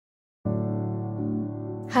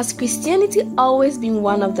Has Christianity always been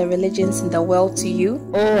one of the religions in the world to you?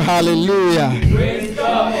 Oh, hallelujah. Praise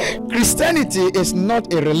God. Christianity is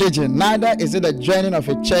not a religion, neither is it a joining of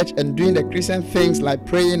a church and doing the Christian things like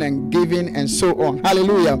praying and giving and so on.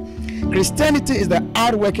 Hallelujah. Christianity is the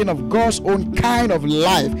outworking of God's own kind of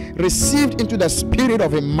life received into the spirit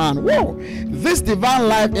of a man. Whoa! This divine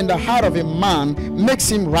life in the heart of a man makes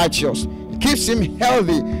him righteous, keeps him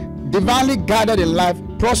healthy, divinely guided in life,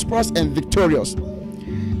 prosperous and victorious.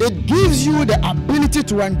 It gives you the ability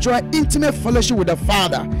to enjoy intimate fellowship with the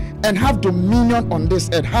Father and have dominion on this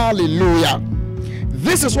earth. Hallelujah.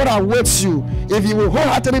 This is what awaits you if you will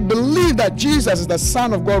wholeheartedly believe that Jesus is the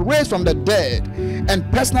Son of God raised from the dead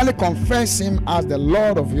and personally confess him as the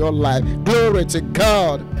Lord of your life. Glory to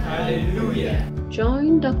God. Hallelujah.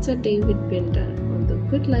 Join Dr. David Bindan on the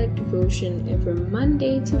Good Life Devotion every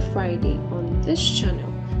Monday to Friday on this channel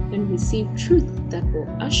and receive truth that will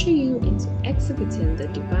usher you into exhibiting the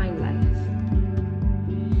divine life.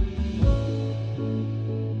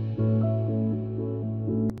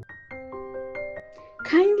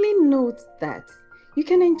 Kindly note that you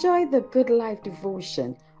can enjoy the Good Life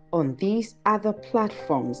Devotion on these other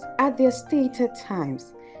platforms at their stated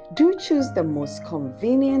times. Do choose the most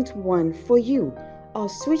convenient one for you or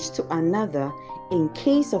switch to another in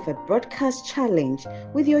case of a broadcast challenge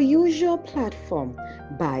with your usual platform.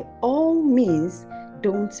 By all means,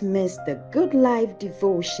 don't miss the Good Life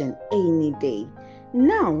Devotion any day.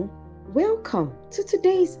 Now, welcome to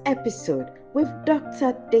today's episode with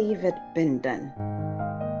Dr. David Bindan.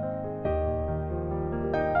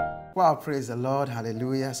 Wow, praise the Lord.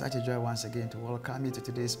 Hallelujah. Such a joy once again to welcome you to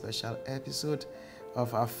today's special episode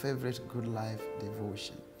of our favorite Good Life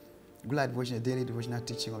Devotion. Good Life Devotion, a daily devotional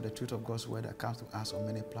teaching of the truth of God's word that comes to us on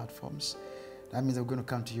many platforms. That means we're going to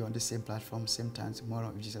come to you on the same platform, same time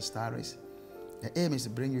tomorrow if Jesus tarries. The aim is to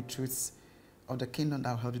bring you truths of the kingdom that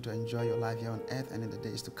will help you to enjoy your life here on earth and in the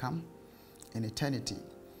days to come, in eternity.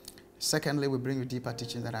 Secondly, we bring you deeper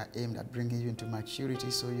teachings that are aimed at bringing you into maturity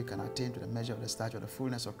so you can attain to the measure of the stature of the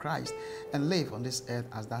fullness of Christ and live on this earth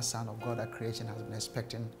as that Son of God that creation has been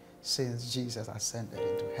expecting since Jesus ascended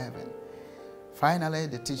into heaven. Finally,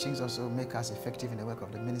 the teachings also make us effective in the work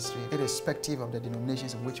of the ministry, irrespective of the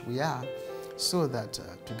denominations in which we are, so that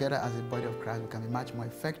together as the body of Christ we can be much more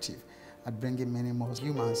effective at bringing many more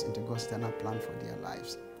humans into God's eternal plan for their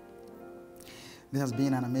lives. This has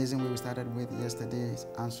been an amazing way. We started with yesterday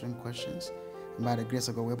answering questions. And by the grace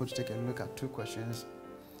of God, we're able to take a look at two questions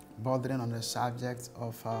bordering on the subject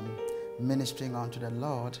of ministering unto the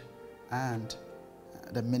Lord and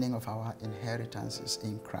the meaning of our inheritances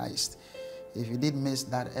in Christ. If you did miss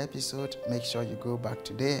that episode, make sure you go back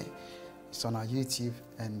today. It's on our YouTube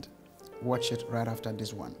and watch it right after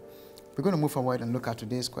this one. We're going to move forward and look at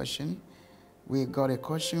today's question. We got a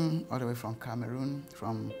question all the way from Cameroon,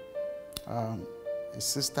 from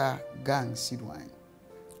Sister Gang Sidwine.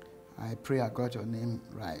 I pray I got your name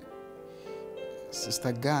right.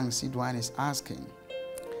 Sister Gang Sidwine is asking,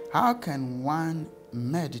 how can one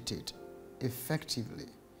meditate effectively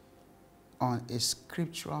on a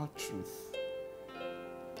scriptural truth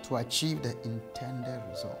to achieve the intended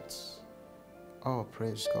results? Oh,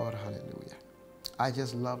 praise God, hallelujah. I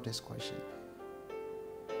just love this question.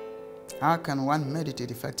 How can one meditate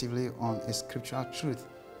effectively on a scriptural truth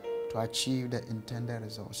to achieve the intended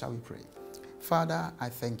results? Shall we pray? Father, I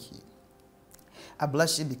thank you. I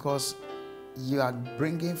bless you because you are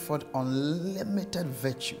bringing forth unlimited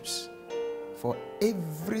virtues for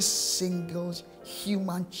every single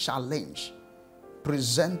human challenge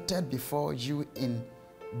presented before you in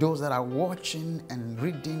those that are watching and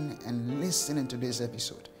reading and listening to this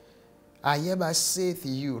episode. I hereby say to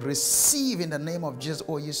you, receive in the name of Jesus,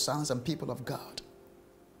 all you sons and people of God.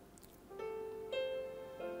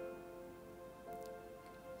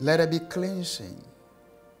 Let there be cleansing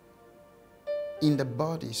in the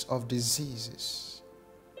bodies of diseases.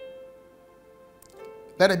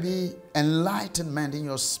 Let there be enlightenment in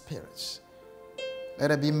your spirits. Let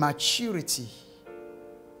there be maturity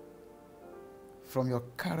from your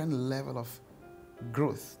current level of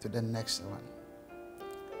growth to the next one.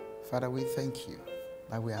 Father, we thank you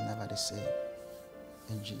that we are never the same.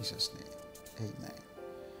 In Jesus' name, amen.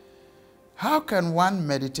 How can one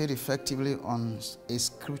meditate effectively on a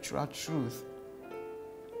scriptural truth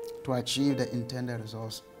to achieve the intended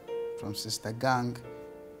results? From Sister Gang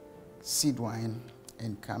Sidwine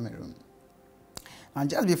in Cameroon. And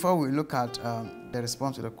just before we look at the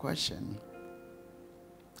response to the question,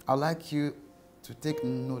 I'd like you to take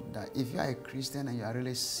note that if you are a Christian and you are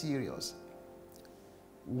really serious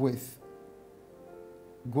with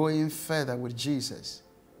going further with Jesus,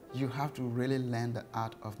 you have to really learn the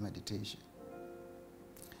art of meditation.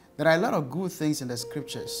 There are a lot of good things in the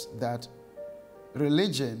scriptures that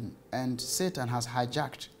religion and Satan has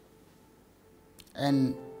hijacked.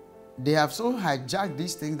 And they have so hijacked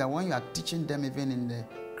these things that when you are teaching them even in the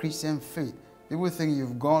Christian faith, people think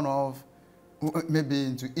you've gone off maybe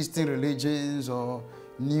into Eastern religions or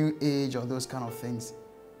New Age or those kind of things.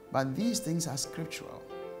 But these things are scriptural.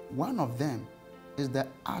 One of them is the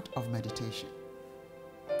art of meditation.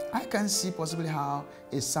 I can see possibly how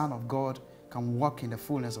a son of God can walk in the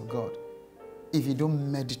fullness of God if you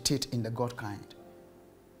don't meditate in the God kind.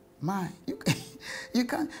 You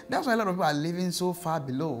can't. That's why a lot of people are living so far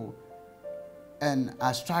below and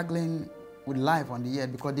are struggling with life on the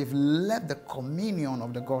earth, because they've left the communion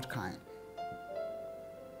of the God kind.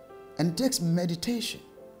 And it takes meditation,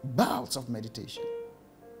 bouts of meditation.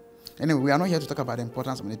 Anyway, we are not here to talk about the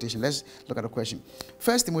importance of meditation. Let's look at the question.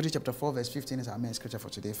 1 Timothy chapter 4 verse 15 is our main scripture for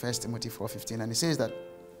today. 1 Timothy 4:15, and it says that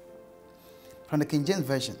from the King James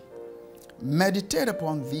Version, meditate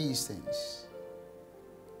upon these things.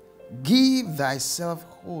 Give thyself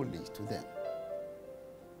wholly to them,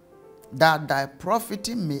 that thy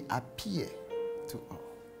profiting may appear to all.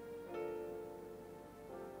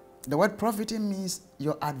 The word profiting means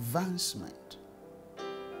your advancement,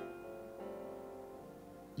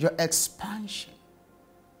 your expansion,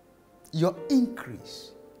 your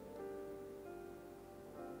increase.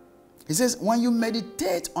 He says, when you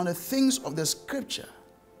meditate on the things of the scripture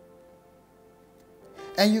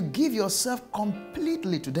and you give yourself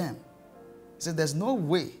completely to them, he says, there's no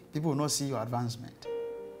way people will not see your advancement.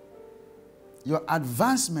 Your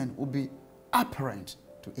advancement will be apparent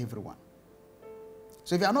to everyone.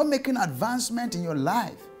 So if you are not making advancement in your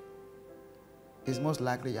life, it's most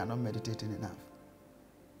likely you are not meditating enough.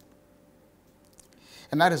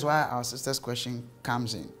 And that is why our sister's question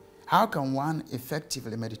comes in. How can one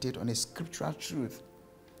effectively meditate on a scriptural truth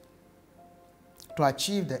to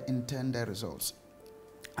achieve the intended results?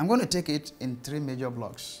 I'm going to take it in 3 major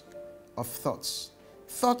blocks of thoughts.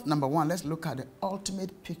 Thought number 1, let's look at the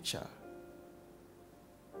ultimate picture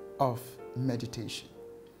of meditation.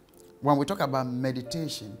 When we talk about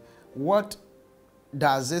meditation, what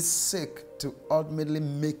does it seek to ultimately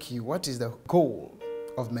make you? What is the goal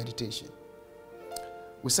of meditation?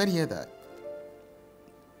 We said here that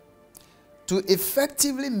to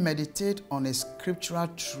effectively meditate on a scriptural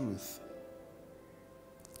truth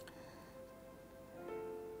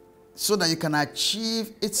so that you can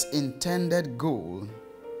achieve its intended goal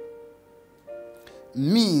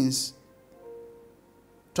means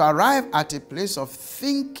to arrive at a place of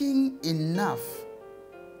thinking enough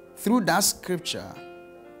through that scripture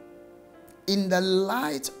in the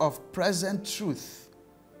light of present truth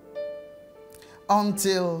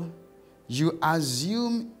until you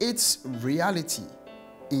assume its reality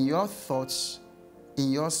in your thoughts,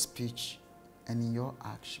 in your speech, and in your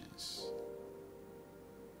actions.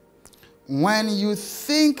 When you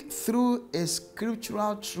think through a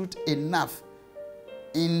scriptural truth enough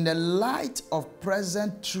in the light of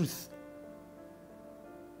present truth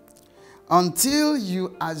until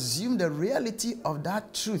you assume the reality of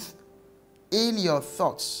that truth in your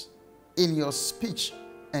thoughts, in your speech,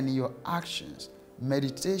 and in your actions,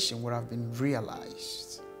 meditation would have been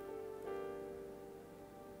realized.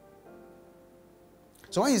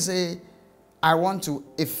 So when you say, I want to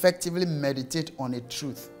effectively meditate on a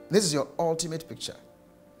truth, this is your ultimate picture.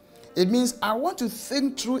 It means I want to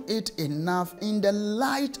think through it enough in the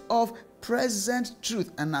light of present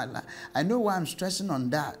truth. And I know why I'm stressing on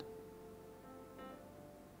that.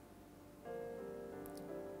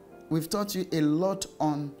 We've taught you a lot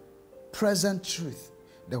on present truth.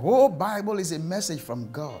 The whole Bible is a message from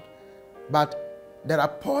God. But there are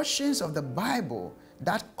portions of the Bible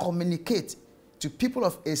that communicate to people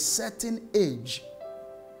of a certain age.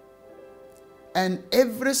 And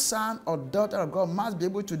every son or daughter of God must be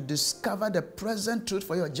able to discover the present truth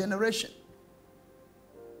for your generation.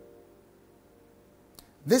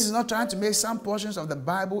 This is not trying to make some portions of the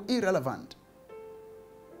Bible irrelevant.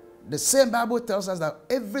 The same Bible tells us that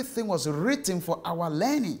everything was written for our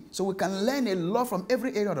learning, so we can learn a lot from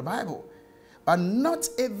every area of the Bible. But not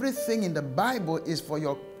everything in the Bible is for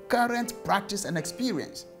your current practice and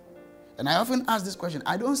experience. And I often ask this question.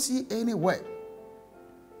 I don't see anywhere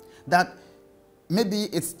that maybe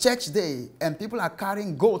it's church day and people are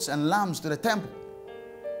carrying goats and lambs to the temple.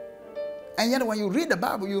 And yet when you read the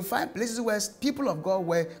Bible, you find places where people of God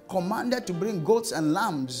were commanded to bring goats and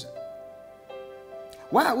lambs.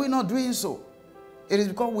 Why are we not doing so? It is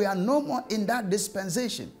because we are no more in that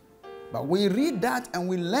dispensation. But we read that and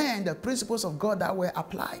we learn the principles of God that were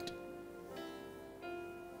applied.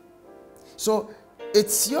 So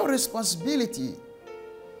it's your responsibility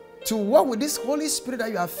to walk with this Holy Spirit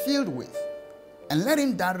that you are filled with, and let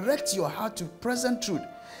Him direct your heart to present truth,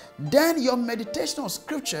 then your meditation on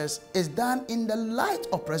scriptures is done in the light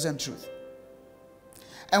of present truth.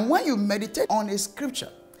 And when you meditate on a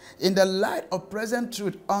scripture in the light of present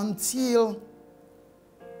truth until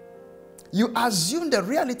you assume the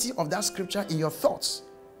reality of that scripture in your thoughts.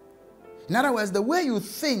 In other words, the way you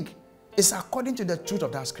think is according to the truth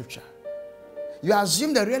of that scripture. You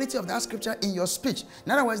assume the reality of that scripture in your speech.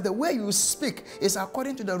 In other words, the way you speak is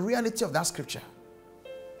according to the reality of that scripture.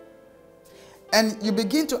 And you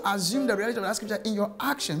begin to assume the reality of that scripture in your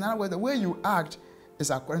actions. In other words, the way you act is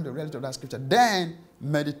according to the reality of that scripture. Then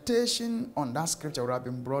meditation on that scripture will have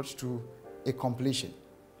been brought to a completion.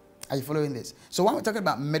 Are you following this? So when we're talking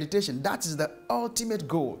about meditation, that is the ultimate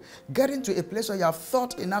goal. Getting to a place where you have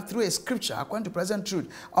thought enough through a scripture according to present truth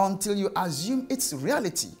until you assume its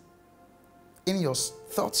reality in your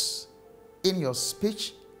thoughts, in your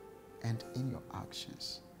speech, and in your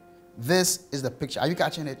actions. This is the picture. Are you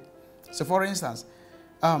catching it? So for instance,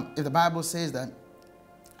 if the Bible says that,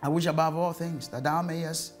 I wish above all things that thou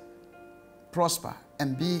mayest prosper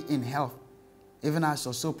and be in health, even as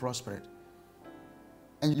your soul prospered.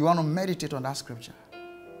 And you want to meditate on that scripture.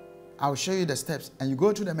 I'll show you the steps, and you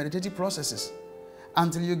go through the meditative processes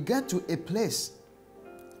until you get to a place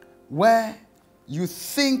where you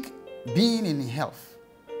think being in health,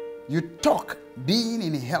 you talk being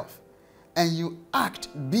in health, and you act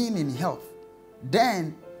being in health.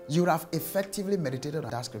 Then you have effectively meditated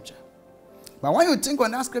on that scripture. But when you think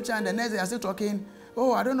on that scripture and the next day you're still talking,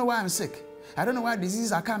 oh, I don't know why I'm sick, I don't know why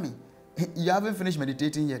diseases are coming, you haven't finished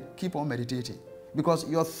meditating yet. Keep on meditating, because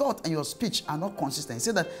your thought and your speech are not consistent.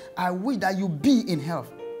 Say that, I wish that you be in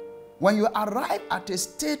health. When you arrive at a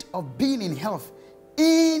state of being in health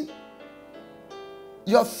in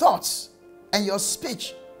your thoughts and your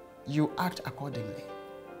speech, you act accordingly.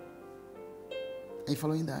 Are you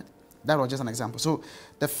following that? That was just an example. So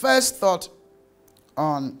the first thought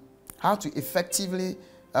on how to effectively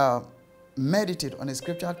meditate on a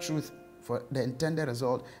scriptural truth for the intended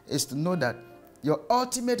result is to know that your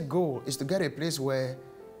ultimate goal is to get a place where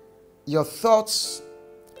your thoughts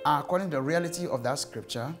are according to the reality of that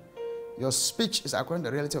scripture, your speech is according to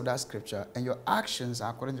the reality of that scripture, and your actions are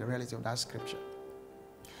according to the reality of that scripture.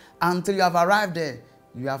 Until you have arrived there,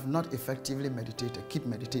 you have not effectively meditated. Keep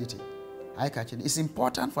meditating. I catch it. It's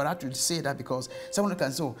important for that to say that, because someone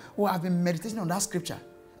can say, oh, I've been meditating on that scripture,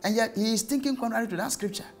 and yet he is thinking contrary to that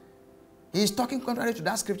scripture. He is talking contrary to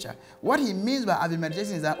that scripture. What he means by I've been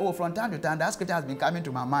meditating is that, oh, from time to time, that scripture has been coming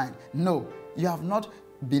to my mind. No, you have not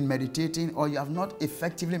been meditating, or you have not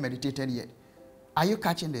effectively meditated yet. Are you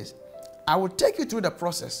catching this? I will take you through the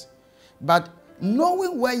process, but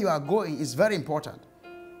knowing where you are going is very important,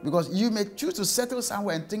 because you may choose to settle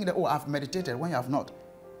somewhere and think that, oh, I've meditated, when you have not.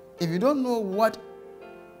 If you don't know what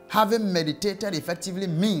having meditated effectively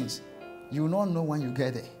means, you will not know when you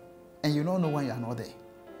get there, and you don't know when you are not there.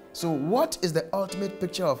 So what is the ultimate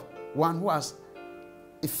picture of one who has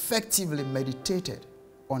effectively meditated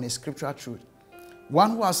on a scriptural truth?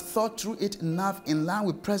 One who has thought through it enough in line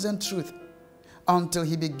with present truth until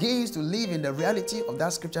he begins to live in the reality of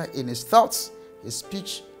that scripture in his thoughts, his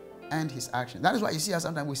speech, and his action. That is why you see us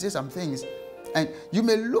sometimes we say some things, and you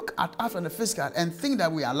may look at us from the physical and think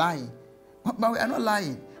that we are lying. But we are not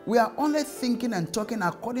lying. We are only thinking and talking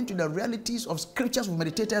according to the realities of scriptures we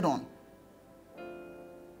meditated on.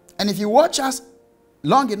 And if you watch us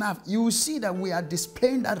long enough, you will see that we are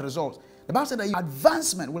displaying that result. The Bible said that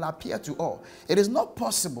advancement will appear to all. It is not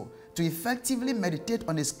possible to effectively meditate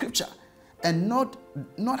on a scripture and not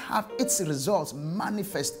have its results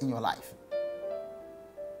manifest in your life.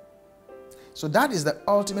 So that is the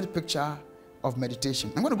ultimate picture of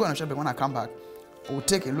meditation. I'm going to go on a short break. When I come back, we'll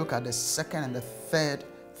take a look at the second and the third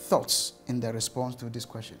thoughts in the response to this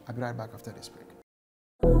question. I'll be right back after this break.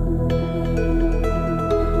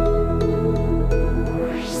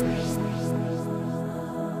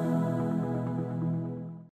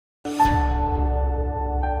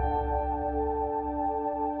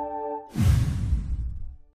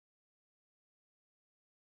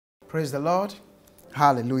 Praise the Lord.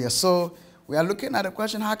 Hallelujah. So we are looking at the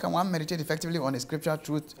question, how can one meditate effectively on a scriptural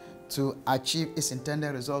truth to achieve its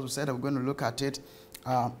intended results? We said that we're going to look at it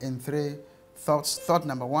in three thoughts. Thought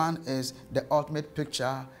number one is the ultimate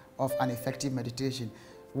picture of an effective meditation.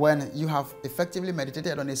 When you have effectively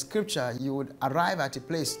meditated on a scripture, you would arrive at a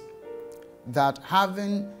place that,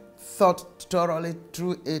 having thought thoroughly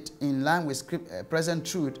through it in line with present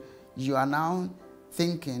truth, you are now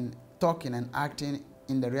thinking, talking, and acting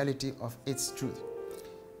in the reality of its truth.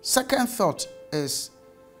 Second thought is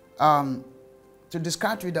to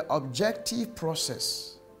describe to you the objective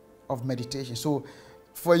process of meditation. So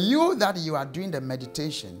for you that you are doing the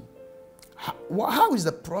meditation, how is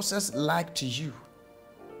the process like to you?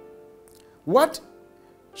 What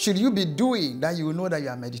should you be doing that you will know that you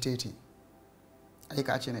are meditating? Are you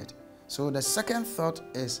catching it? So the second thought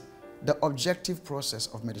is the objective process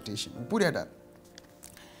of meditation. Put it up.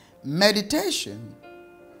 Meditation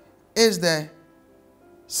is the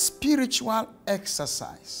spiritual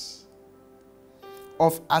exercise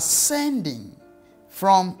of ascending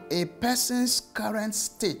from a person's current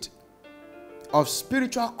state of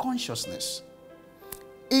spiritual consciousness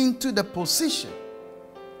into the position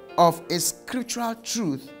of a scriptural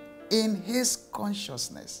truth in his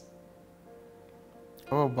consciousness.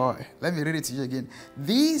 Oh boy, let me read it to you again.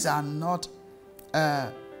 These are not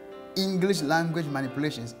English language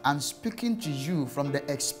manipulations. I'm speaking to you from the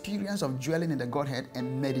experience of dwelling in the Godhead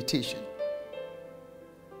and meditation.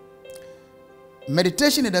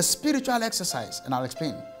 Meditation is a spiritual exercise, and I'll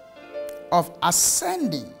explain, of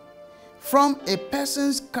ascending from a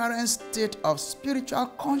person's current state of spiritual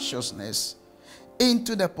consciousness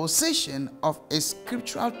into the position of a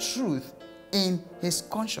scriptural truth in his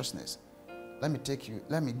consciousness. Let me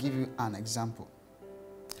give you an example.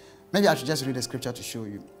 Maybe I should just read the scripture to show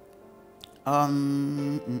you.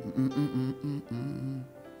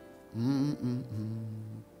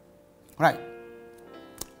 Right.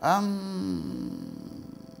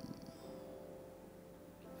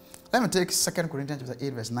 Let me take 2 Corinthians chapter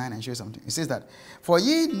 8 verse 9 and show you something. It says that, for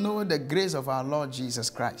ye know the grace of our Lord Jesus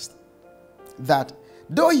Christ, that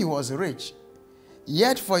though he was rich,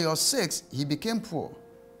 yet for your sakes he became poor,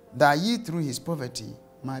 that ye through his poverty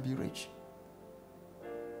might be rich.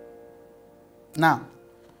 Now,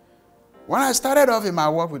 when I started off in my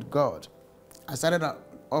work with God, I started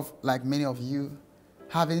off like many of you,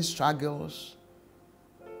 having struggles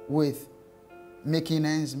with making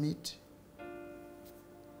ends meet.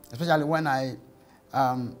 Especially when I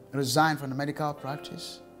resigned from the medical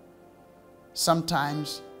practice.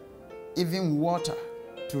 Sometimes even water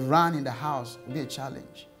to run in the house would be a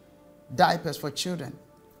challenge. Diapers for children,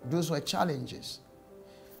 those were challenges.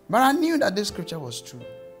 But I knew that this scripture was true.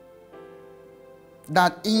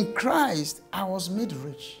 That in Christ I was made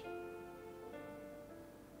rich.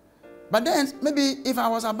 But then maybe if I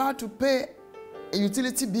was about to pay a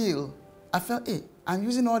utility bill, I felt, hey, I'm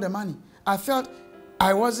using all the money. I felt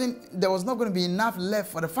there was not going to be enough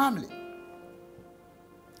left for the family.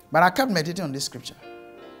 But I kept meditating on this scripture.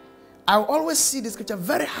 I will always see this scripture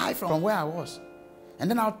very high from where I was. And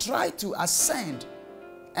then I'll try to ascend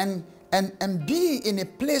and be in a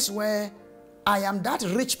place where I am that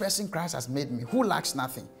rich person Christ has made me, who lacks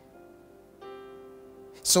nothing.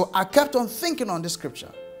 So I kept on thinking on this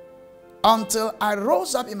scripture until I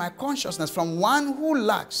rose up in my consciousness from one who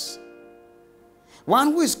lacks.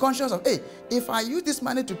 One who is conscious of, hey, if I use this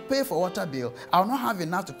money to pay for water bill, I will not have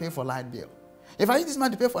enough to pay for light bill. If I use this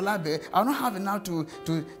money to pay for light bill, I will not have enough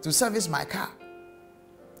to service my car.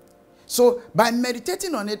 So by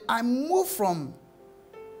meditating on it, I moved from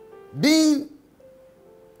being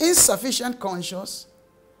insufficient conscious,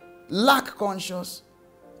 lack conscious,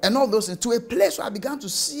 and all those things, to a place where I began to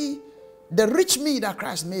see the rich me that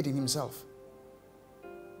Christ made in himself.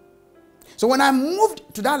 So when I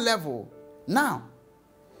moved to that level, now,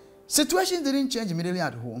 situations didn't change immediately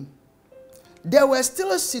at home. There were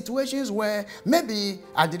still situations where maybe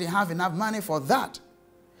I didn't have enough money for that.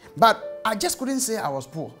 But I just couldn't say I was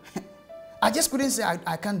poor. I just couldn't say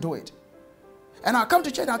I can't do it. And I'll come to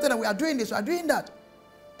church and I'll tell them, we are doing this, we are doing that.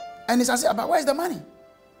 And it's as if, but where's the money?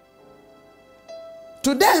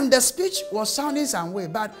 To them, the speech was sounding some way.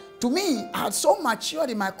 But to me, I had so matured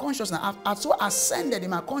in my consciousness, I had so ascended in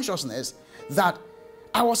my consciousness that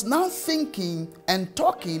I was now thinking and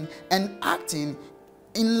talking and acting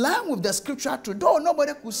in line with the scripture truth, though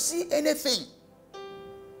nobody could see anything.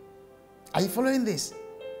 Are you following this?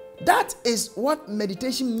 That is what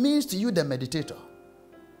meditation means to you, the meditator.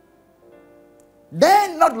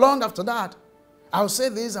 Then, not long after that, I'll say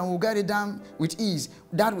this and we'll get it done with ease.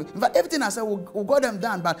 That way. In fact, everything I said, we'll got them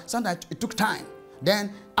done, but sometimes it took time.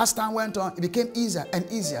 Then, as time went on, it became easier and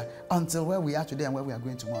easier until where we are today and where we are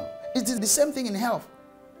going tomorrow. It is the same thing in health.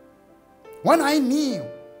 When I knew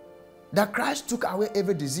that Christ took away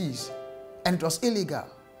every disease and it was illegal,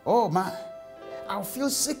 oh my, I'll feel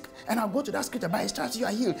sick and I'll go to that scripture, by his stripes you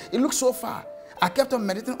are healed. It looks so far. I kept on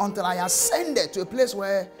meditating until I ascended to a place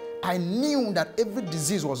where I knew that every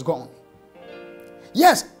disease was gone.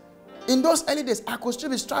 Yes, in those early days, I could still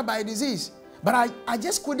be struck by a disease, but I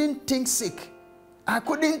just couldn't think sick. I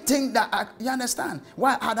couldn't think that, you understand?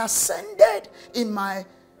 Why? I had ascended in my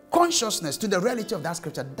consciousness to the reality of that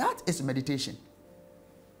scripture. That is meditation.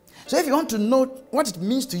 So if you want to know what it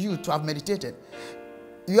means to you to have meditated,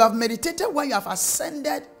 you have meditated when you have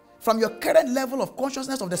ascended from your current level of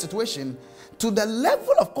consciousness of the situation to the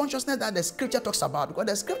level of consciousness that the scripture talks about. Because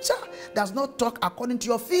the scripture does not talk according to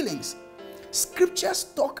your feelings. Scriptures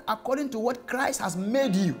talk according to what Christ has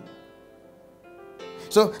made you.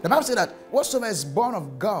 So the Bible says that whatsoever is born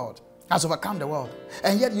of God has overcome the world.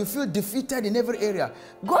 And yet you feel defeated in every area.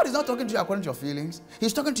 God is not talking to you according to your feelings.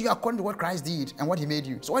 He's talking to you according to what Christ did and what he made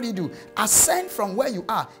you. So what do? Ascend from where you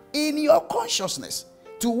are in your consciousness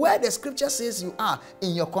to where the scripture says you are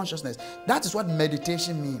in your consciousness. That is what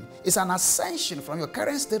meditation means. It's an ascension from your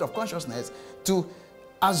current state of consciousness to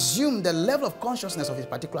assume the level of consciousness of a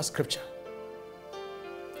particular scripture.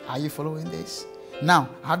 Are you following this? Now,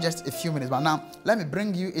 I have just a few minutes, but now let me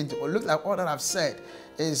bring you into, look like all that I've said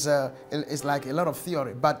is like a lot of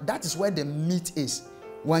theory, but that is where the meat is.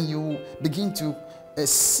 When you begin to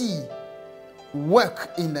see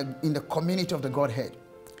work in the community of the Godhead.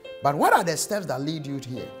 But what are the steps that lead you to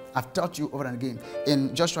here? I've taught you over and again.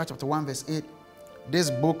 In Joshua chapter 1 verse 8,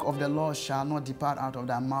 this book of the law shall not depart out of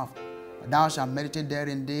thy mouth. Thou shalt meditate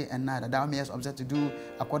therein day and night, that thou mayest observe to do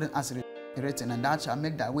according as it is written, and thou shalt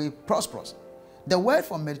make thy way prosperous. The word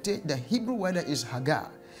for meditate, the Hebrew word is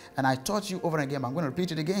hagar. And I taught you over and again, but I'm going to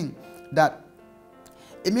repeat it again, that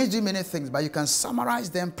it means do many things, but you can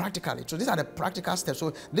summarize them practically. So these are the practical steps.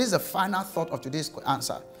 So this is the final thought of today's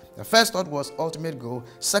answer. The first thought was ultimate goal.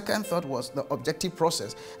 Second thought was the objective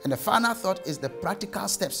process. And the final thought is the practical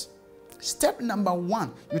steps. Step number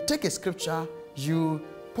 1, you take a scripture, you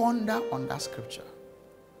ponder on that scripture.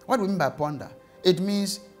 What do we mean by ponder? It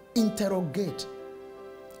means interrogate,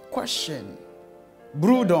 question,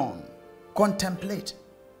 brood on, contemplate.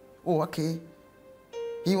 Oh, okay.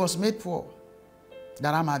 He was made poor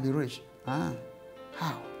that I might be rich. How?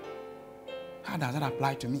 How does that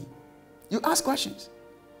apply to me? You ask questions.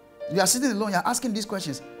 You are sitting alone, you are asking these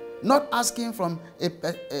questions. Not asking from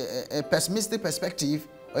a pessimistic perspective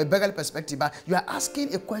or a beggarly perspective, but you are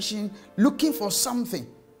asking a question, looking for something.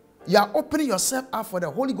 You are opening yourself up for the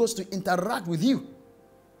Holy Ghost to interact with you.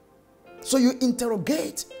 So you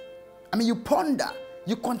interrogate. You ponder,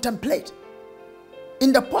 you contemplate.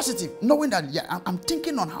 In the positive, knowing that, yeah, I'm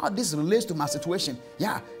thinking on how this relates to my situation.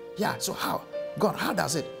 Yeah, so how? God, how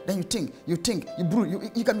does it? Then you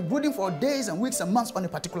brood. You can be brooding for days and weeks and months on a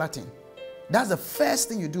particular thing. That's the first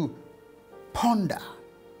thing you do. Ponder.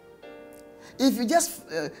 If you just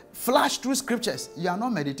flash through scriptures, you are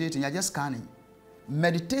not meditating, you are just scanning.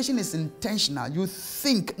 Meditation is intentional. You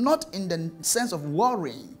think, not in the sense of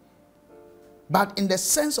worrying, but in the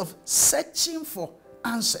sense of searching for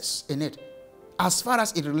answers in it, as far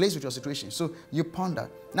as it relates with your situation. So you ponder.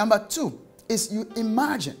 Number 2 is you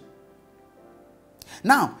imagine.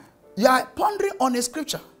 Now, you are pondering on a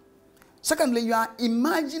scripture. Secondly, you are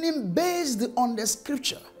imagining based on the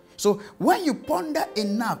scripture. So when you ponder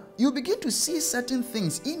enough, you begin to see certain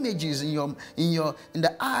things, images in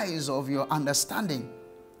the eyes of your understanding.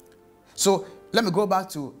 So let me go back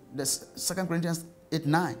to the 2 Corinthians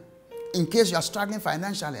 8:9. In case you are struggling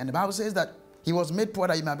financially, and the Bible says that he was made poor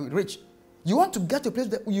that you might be rich. You want to get to a place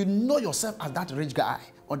that you know yourself as that rich guy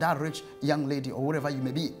or that rich young lady or whatever you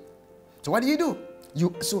may be. So what do?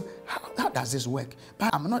 So how does this work?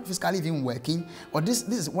 But I'm not physically even working, or this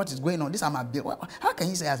is what is going on. This is my bill. How can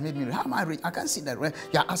he say has made me rich? How am I rich? I can't see that. Right?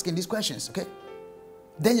 You are asking these questions, okay?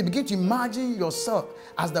 Then you begin to imagine yourself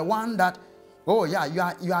as the one that, oh yeah,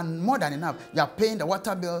 you are more than enough. You are paying the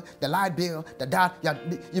water bill, the light bill, the that.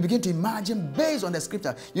 You begin to imagine based on the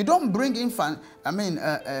scripture. You don't bring in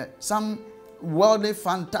some worldly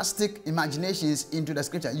fantastic imaginations into the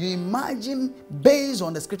scripture. You imagine based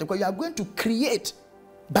on the scripture, because you are going to create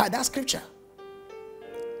by that scripture.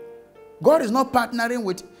 God is not partnering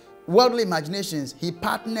with worldly imaginations. He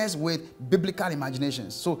partners with biblical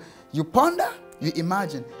imaginations. So you ponder, you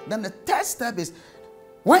imagine. Then the third step is,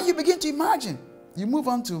 when you begin to imagine, you move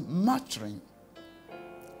on to muttering.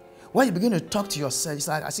 When you begin to talk to yourself, it's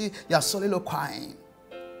like, I see you're soliloquying.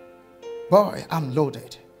 Boy, I'm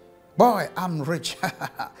loaded. Boy, I'm rich.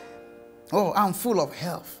 Oh, I'm full of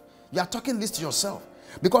health. You are talking this to yourself.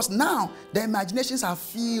 Because now the imaginations have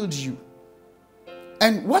filled you.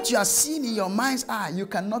 And what you are seeing in your mind's eye, you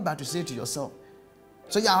cannot but to say to yourself.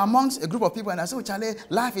 So you are amongst a group of people and I say, oh, Charlie,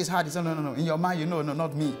 life is hard. You say, no. In your mind, you know, no,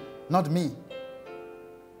 not me. Not me.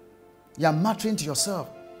 You are muttering to yourself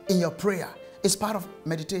in your prayer. It's part of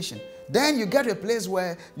meditation. Then you get to a place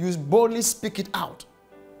where you boldly speak it out.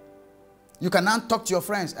 You can now talk to your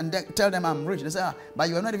friends and tell them I'm rich. They say, but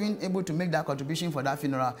you are not even able to make that contribution for that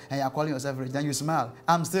funeral and you are calling yourself rich. Then you smile.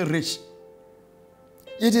 I'm still rich.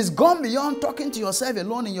 It is gone beyond talking to yourself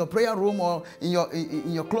alone in your prayer room or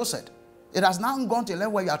in your closet. It has now gone to a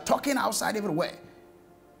level where you are talking outside everywhere.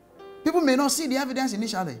 People may not see the evidence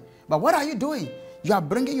initially, but what are you doing? You are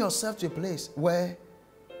bringing yourself to a place where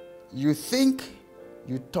you think,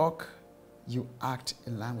 you talk, you act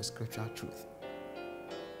in line with scriptural truth.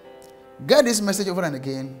 Get this message over and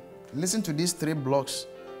again. Listen to these 3 blocks.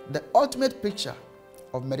 The ultimate picture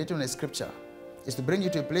of meditating on a scripture is to bring you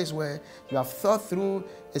to a place where you have thought through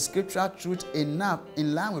a scriptural truth enough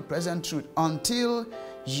in line with present truth until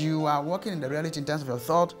you are working in the reality in terms of your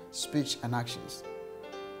thought, speech, and actions.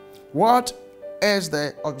 What is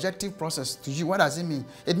the objective process to you? What does it mean?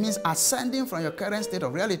 It means ascending from your current state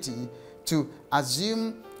of reality to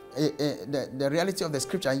assume the reality of the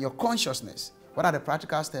scripture in your consciousness. What are the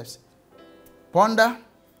practical steps? Ponder,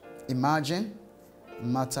 imagine,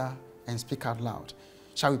 mutter, and speak out loud.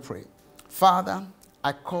 Shall we pray? Father,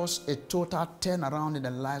 I cause a total turnaround in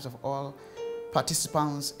the lives of all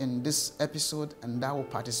participants in this episode and that will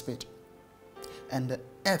participate. And the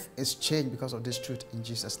earth is changed because of this truth in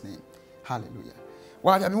Jesus' name. Hallelujah.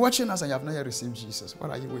 Well, you have been watching us and you have not yet received Jesus.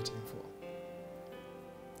 What are you waiting for?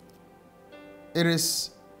 It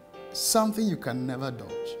is something you can never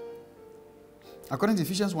dodge. According to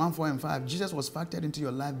Ephesians 1:4-5, Jesus was factored into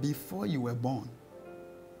your life before you were born.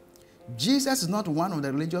 Jesus is not one of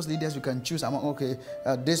the religious leaders you can choose among, okay,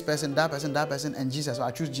 this person, that person, and Jesus. So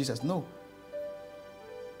I choose Jesus. No.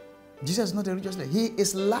 Jesus is not a religious leader. He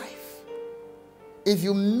is life. If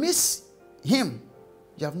you miss him,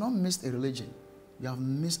 you have not missed a religion. You have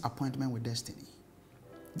missed appointment with destiny.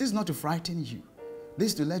 This is not to frighten you. This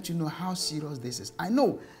is to let you know how serious this is. I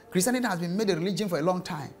know Christianity has been made a religion for a long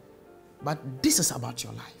time, but this is about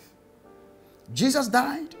your life. Jesus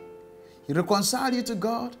died. He reconciled you to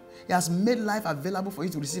God. He has made life available for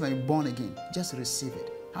you to receive and you're born again. Just receive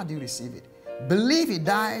it. How do you receive it? Believe he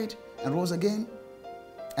died and rose again,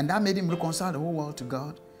 and that made him reconcile the whole world to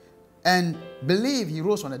God. And believe he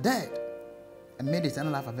rose from the dead and made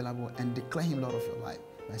eternal life available, and declare him Lord of your life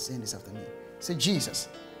by saying this after me. Say, Jesus,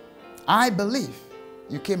 I believe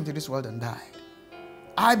you came into this world and died.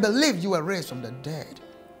 I believe you were raised from the dead.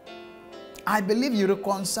 I believe you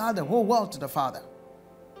reconciled the whole world to the Father.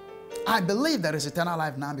 I believe there is eternal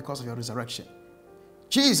life now because of your resurrection.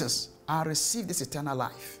 Jesus, I receive this eternal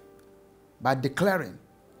life by declaring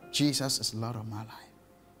Jesus is Lord of my life.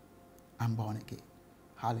 I'm born again.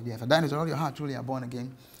 Hallelujah. If that is all your heart, truly are born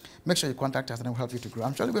again, make sure you contact us and it will help you to grow.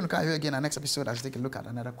 I'm surely going to come here again in our next episode as we take a look at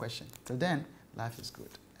another question. Till then, life is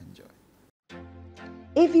good. Enjoy.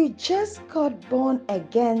 If you just got born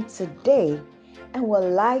again today and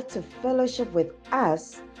would like to fellowship with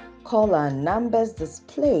us, call our numbers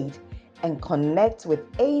displayed and connect with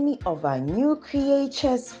any of our New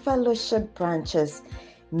Creatures Fellowship branches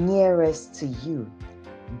nearest to you.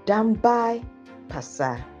 Dambai,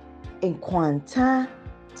 Pasa, Nkwanta,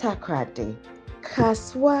 Takrade,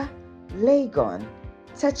 Kaswa, Legon,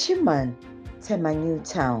 Tachiman, Tema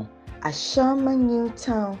Newtown, Ashama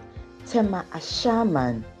Newtown, Tema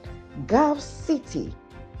Ashaman, Gulf City,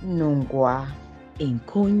 Nungwa,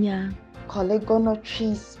 Nkonya, Kolegono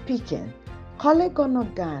Tree speaking, Kolegono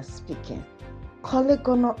Gas speaking,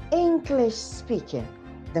 Kolegono English speaking,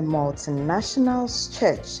 the Multinational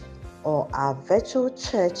Church, or our virtual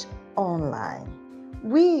church online.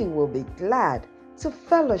 We will be glad to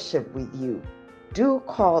fellowship with you. Do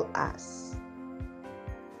call us.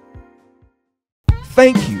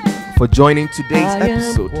 Thank you for joining today's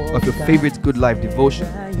episode of your favorite Good Life Devotion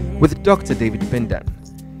with Dr. David Bindan.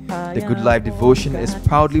 The Good Life Devotion is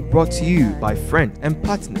proudly brought to you by friends and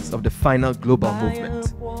partners of the Final Global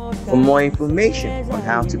Movement. For more information on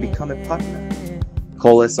how to become a partner,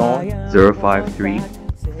 call us on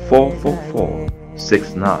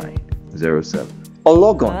 053-444-6907 or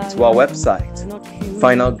log on to our website,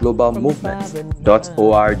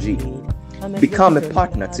 finalglobalmovement.org. Become a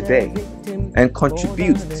partner today and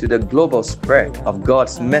contribute to the global spread of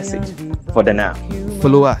God's message for the now.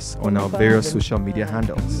 Follow us on our various social media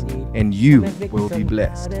handles and you will be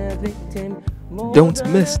blessed. Don't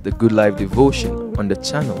miss the Good Life Devotion on the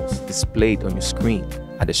channels displayed on your screen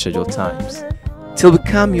at the scheduled times. Till we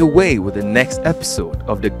come your way with the next episode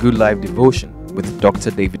of the Good Life Devotion with Dr.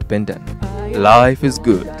 David Bindan. Life is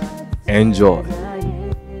good. Enjoy.